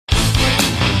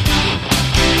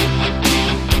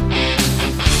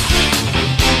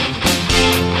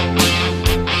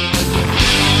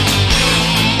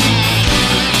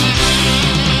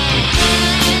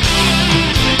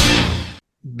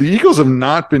Eagles have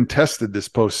not been tested this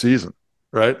postseason,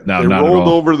 right? No, They not at rolled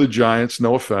all. over the Giants,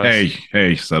 no offense.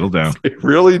 Hey, settle down. They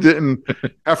really didn't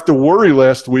have to worry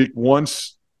last week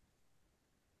once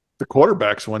the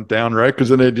quarterbacks went down, right? Because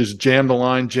then they just jammed the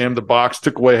line, jammed the box,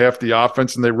 took away half the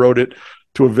offense, and they rode it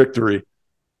to a victory.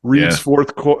 Yeah,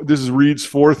 This is Reed's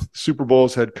fourth Super Bowl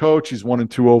as head coach. He's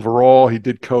 1-2 overall. He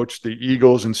did coach the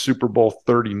Eagles in Super Bowl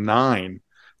 39.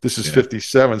 This is yeah.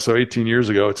 57, so 18 years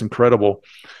ago. It's incredible.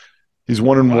 He's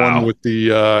 1-1 Wow. with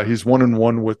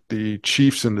the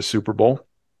Chiefs in the Super Bowl.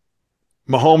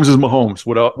 Mahomes is Mahomes.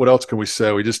 What else can we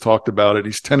say? We just talked about it.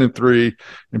 He's 10-3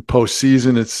 in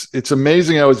postseason. It's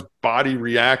amazing how his body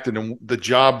reacted and the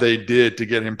job they did to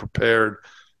get him prepared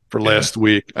for Yeah, last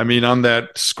week. I mean, on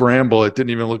that scramble, it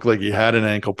didn't even look like he had an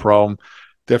ankle problem.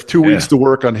 They have 2 weeks yeah, to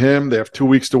work on him. They have 2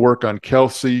 weeks to work on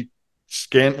Kelsey.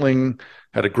 Scantling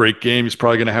had a great game. He's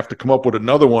probably going to have to come up with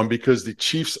another one because the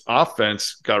Chiefs'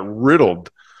 offense got riddled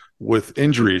with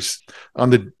injuries.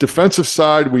 On the defensive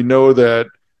side, we know that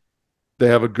they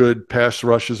have a good pass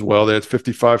rush as well. They had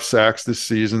 55 sacks this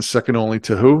season, second only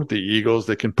to who? The Eagles.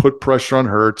 They can put pressure on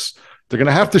Hurts. They're going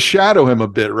to have to shadow him a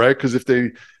bit, right? Because if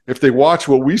they watch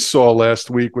what we saw last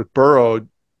week with Burrow,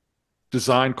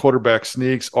 design quarterback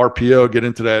sneaks, RPO, get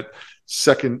into that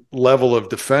second level of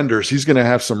defenders, he's going to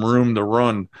have some room to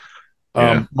run.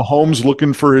 yeah. Mahomes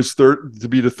looking for his third to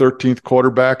be the 13th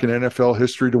quarterback in NFL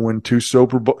history to win two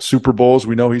Super Bowls.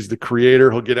 We know he's the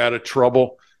creator. He'll get out of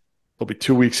trouble. He'll be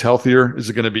 2 weeks healthier. Is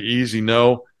it going to be easy?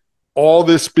 No. All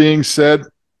this being said,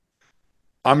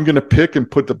 I'm going to pick and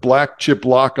put the black chip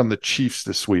lock on the Chiefs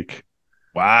this week.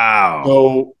 Wow.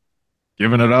 So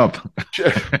Giving it up.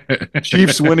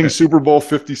 Chiefs winning Super Bowl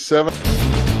 57.